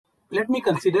Let me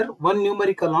consider one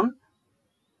numerical on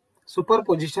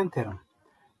superposition theorem.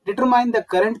 Determine the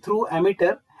current through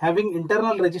ammeter having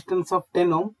internal resistance of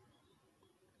 10 ohm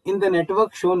in the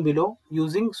network shown below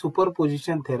using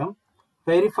superposition theorem.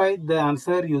 Verify the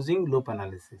answer using loop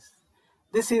analysis.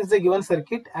 This is the given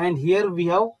circuit, and here we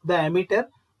have the ammeter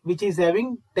which is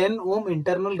having 10 ohm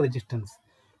internal resistance.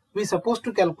 We are supposed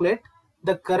to calculate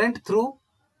the current through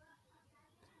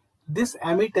this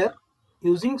ammeter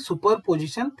using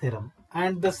superposition theorem,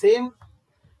 and the same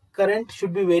current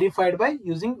should be verified by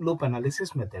using loop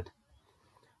analysis method.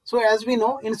 So as we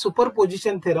know, in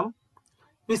superposition theorem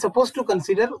we are supposed to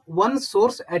consider one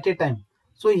source at a time.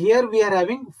 So here we are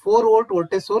having 4 volt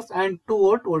voltage source and 2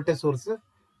 volt voltage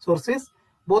sources.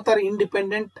 Both are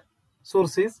independent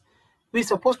sources. We are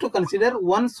supposed to consider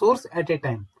one source at a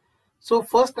time. So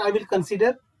first I will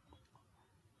consider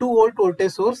 2 volt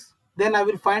voltage source, then I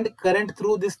will find current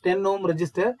through this 10 ohm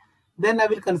resistor, then I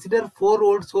will consider 4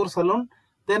 volt source alone,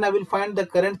 then I will find the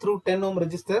current through 10 ohm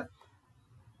resistor.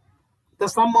 The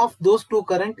sum of those two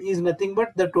current is nothing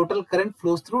but the total current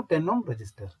flows through 10 ohm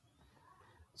resistor.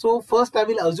 So first I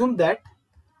will assume that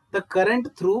the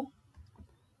current through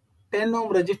 10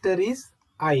 ohm resistor is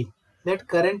I. That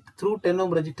current through 10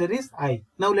 ohm resistor is I.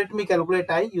 Now let me calculate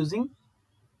I using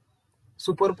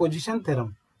superposition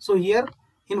theorem. So here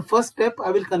in first step I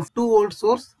will consider 2 volt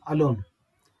source alone.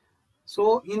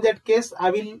 So in that case I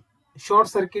will short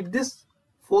circuit this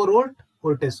 4 volt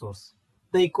voltage source.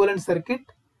 The equivalent circuit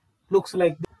looks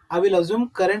like this. I will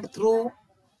assume current through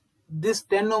this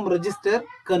 10 ohm resistor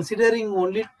considering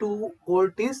only 2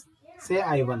 volt is say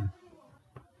I1.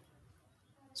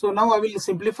 So now I will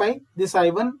simplify this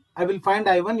I1. I will find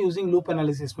I1 using loop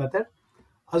analysis method.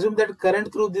 Assume that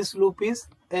current through this loop is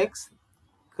X,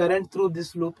 current through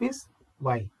this loop is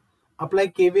Y. Apply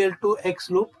KVL to X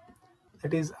loop,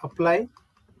 that is apply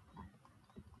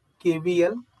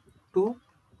KVL to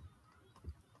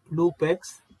loop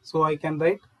X. So I can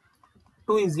write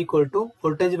 2 is equal to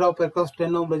voltage drop across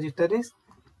 10 ohm resistor is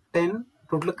 10,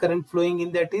 total current flowing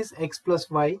in that is X plus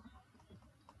Y,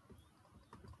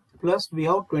 plus we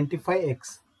have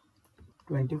 25x,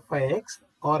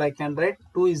 or I can write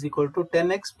 2 is equal to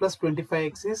 10x plus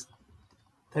 25x is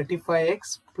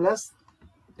 35x plus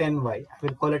 10y. I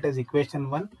will call it as equation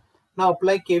 1. Now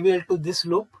apply KVL to this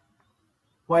loop,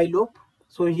 Y loop.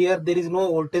 So here there is no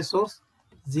voltage source.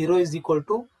 0 is equal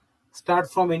to,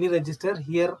 start from any resistor.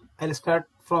 Here I will start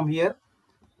from here.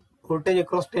 Voltage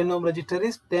across 10 ohm resistor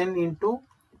is 10 into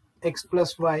X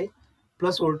plus Y,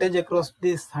 plus voltage across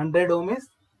this 100 ohm is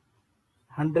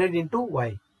 100 into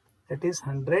Y, that is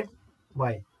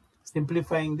 100y.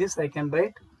 Simplifying this I can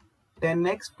write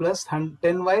 10x plus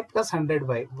 10y plus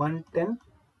 100y,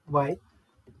 110y.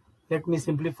 Let me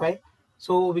simplify.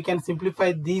 So we can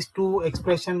simplify these two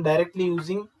expressions directly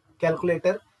using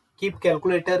calculator. Keep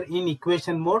calculator in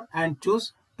equation mode and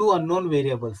choose two unknown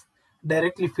variables.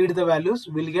 Directly feed the values,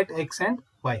 we'll get x and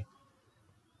y.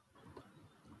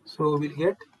 So we'll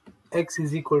get x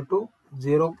is equal to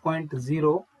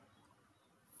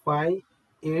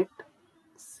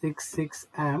 0.05866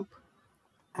 amp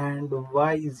and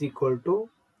y is equal to,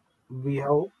 we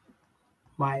have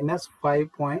minus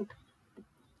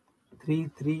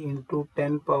 5.33 into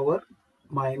 10 power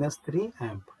minus 3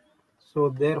 amp. So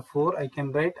therefore I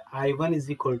can write I1 is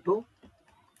equal to,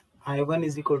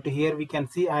 here we can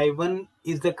see I1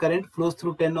 is the current flows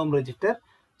through 10 ohm resistor.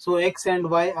 So x and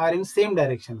y are in same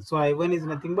direction. So I1 is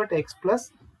nothing but x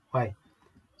plus y.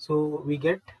 So we'll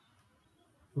get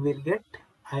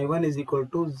I1 is equal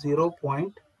to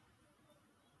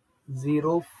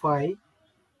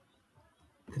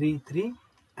 0.0533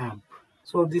 amp.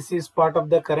 So this is part of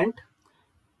the current.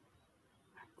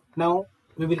 Now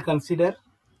we will consider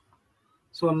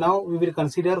 4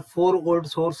 volt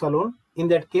source alone. In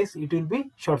that case it will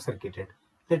be short circuited.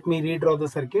 Let me redraw the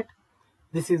circuit.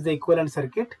 This is the equivalent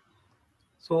circuit.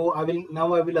 So I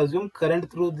will assume current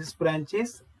through this branch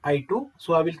is I2.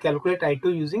 So I will calculate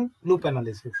I2 using loop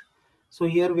analysis. So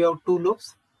here we have two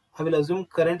loops. I will assume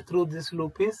current through this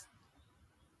loop is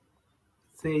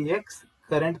say X,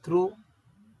 current through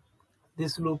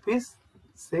this loop is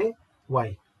say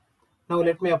Y. Now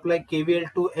let me apply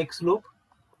KVL to X loop,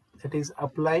 that is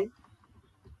apply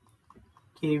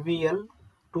KVL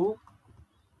to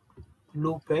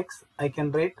loop X. I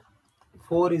can write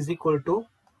 4 is equal to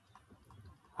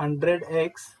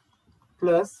 100x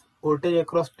plus voltage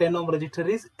across 10 ohm resistor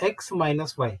is X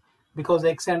minus Y, because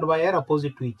X and Y are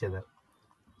opposite to each other.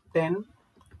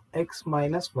 10x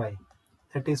minus Y,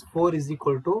 that is 4 is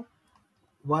equal to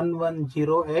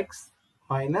 110x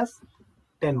minus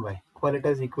 10y. Call it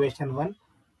as equation 1.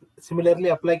 Similarly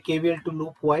apply KVL to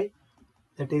loop Y.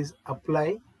 that is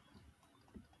apply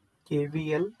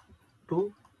KVL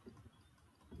to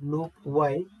loop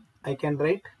y. I can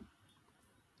write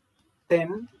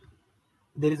 10,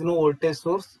 there is no voltage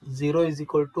source, 0 is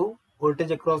equal to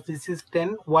voltage across this is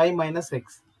 10 y minus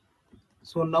x.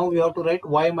 So now we have to write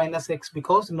y minus x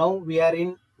because now we are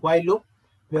in y loop.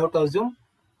 We have to assume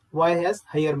y has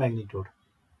higher magnitude.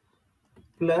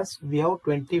 Plus we have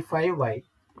 25y,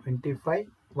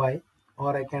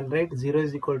 or I can write 0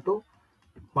 is equal to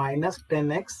minus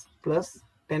 10x plus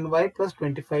 10y plus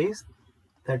 25 is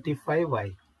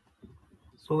 35y.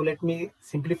 So let me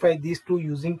simplify these two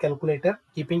using calculator,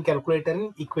 keeping calculator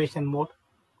in equation mode.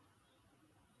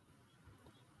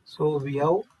 So we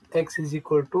have x is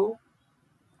equal to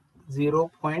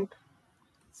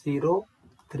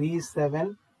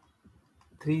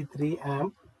 0.03733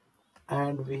 amp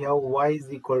and we have y is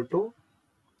equal to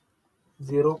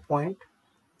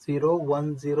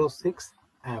 0.0106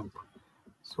 amp.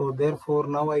 So therefore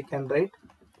now I can write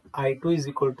I2 is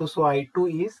equal to, so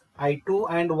I2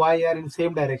 and y are in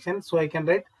same direction, so I can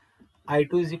write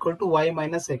I2 is equal to y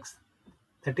minus x,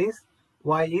 that is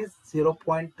y is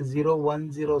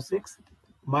 0.0106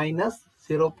 minus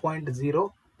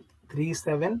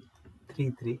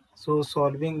 0.03733. So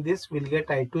solving this will get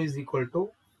I2 is equal to,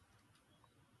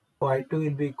 I2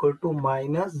 will be equal to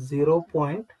minus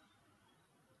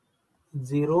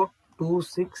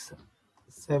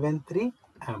 0.02673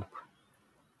 amp.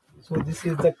 So this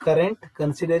is the current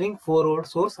considering 4 volt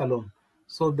source alone.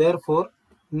 So therefore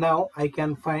now I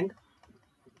can find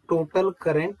total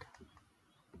current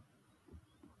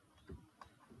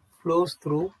flows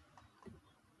through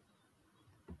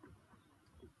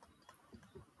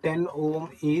 10 ohm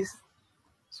is,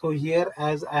 so here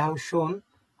as I have shown,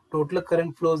 total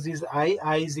current flows is I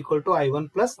is equal to I1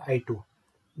 plus I2.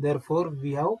 Therefore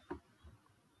we have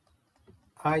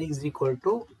I is equal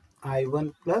to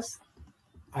I1 plus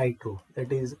I2,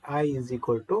 that is I is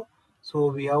equal to, so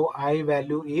we have I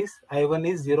value is, I1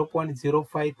 is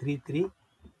 0.0533,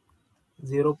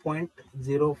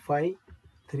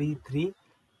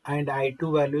 and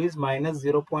I2 value is minus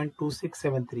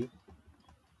 0.2673.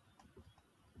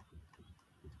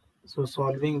 So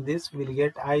solving this will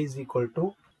get I is equal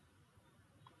to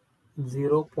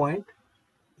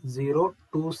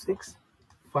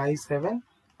 0.02657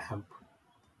 amp.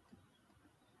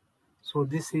 So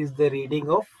this is the reading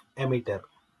of emitter.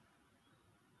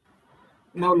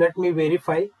 Now let me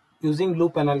verify using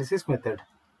loop analysis method.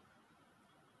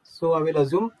 So I will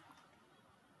assume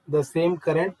the same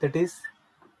current, that is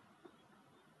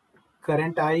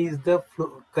current I is the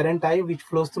current I which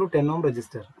flows through 10 ohm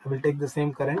resistor. I will take the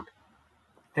same current,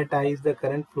 that I is the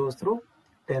current flows through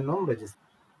 10 ohm resistor.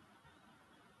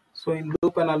 So in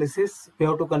loop analysis we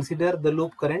have to consider the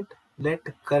loop current. Let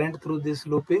current through this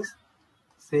loop is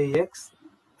say x.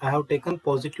 I have taken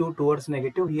positive towards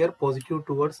negative, here positive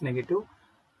towards negative.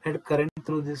 Let current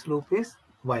through this loop is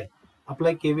y.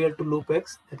 Apply KVL to loop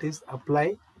x, that is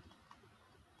apply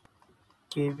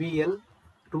KVL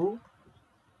to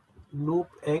loop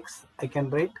x. I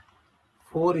can write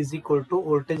 4 is equal to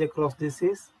voltage across this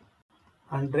is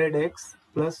 100x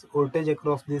plus voltage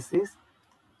across this is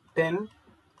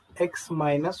 10x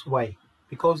minus y,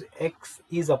 because x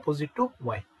is opposite to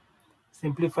y.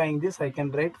 Simplifying this, I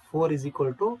can write 4 is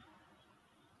equal to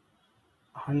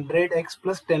 100x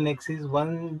plus 10x is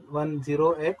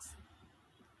 110x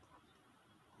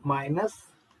minus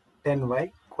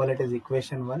 10y, call it as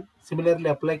equation 1. Similarly,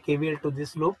 apply KVL to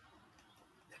this loop,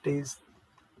 that is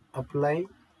apply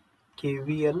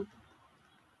KVL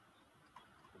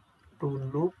to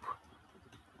loop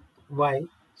y.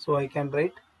 So I can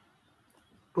write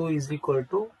 2 is equal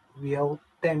to, we have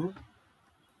 10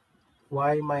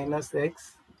 y minus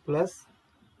x plus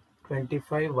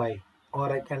 25y,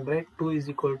 or I can write 2 is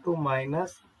equal to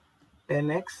minus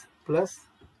 10x plus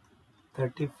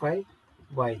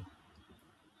 35y.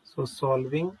 So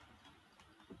solving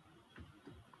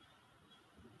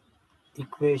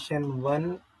equation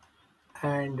 1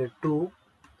 and 2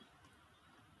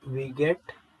 we get,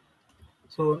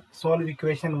 so solve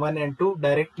equation 1 and 2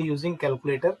 directly using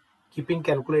calculator, keeping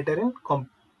calculator in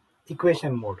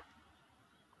equation mode.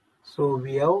 So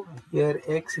we have here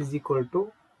x is equal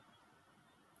to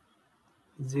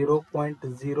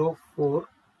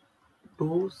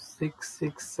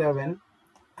 0.042667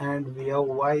 and we have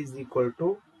y is equal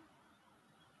to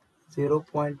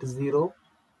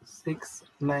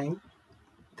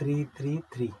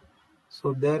 0.069333.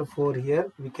 So therefore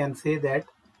here we can say that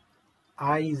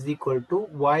I is equal to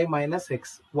y minus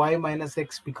x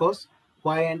because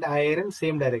y and I are in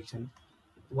same direction,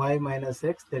 y minus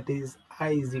x, that is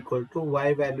I is equal to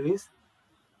y value is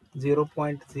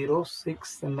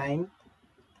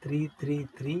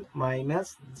 0.069333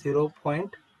 minus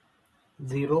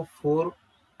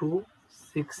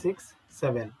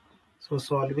 0.042667. So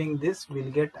solving this,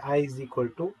 we'll get I is equal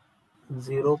to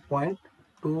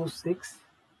 0.26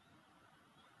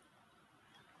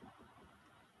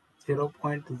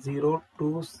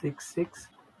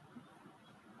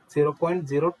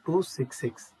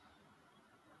 0.0266.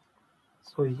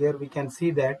 So here we can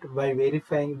see that by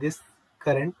verifying this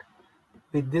current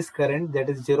with this current, that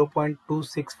is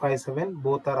 0.2657,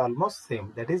 both are almost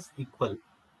same, that is equal.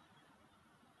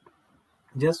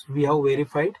 Just we have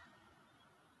verified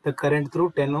the current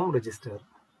through 10 ohm resistor.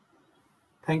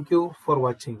 Thank you for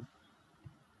watching.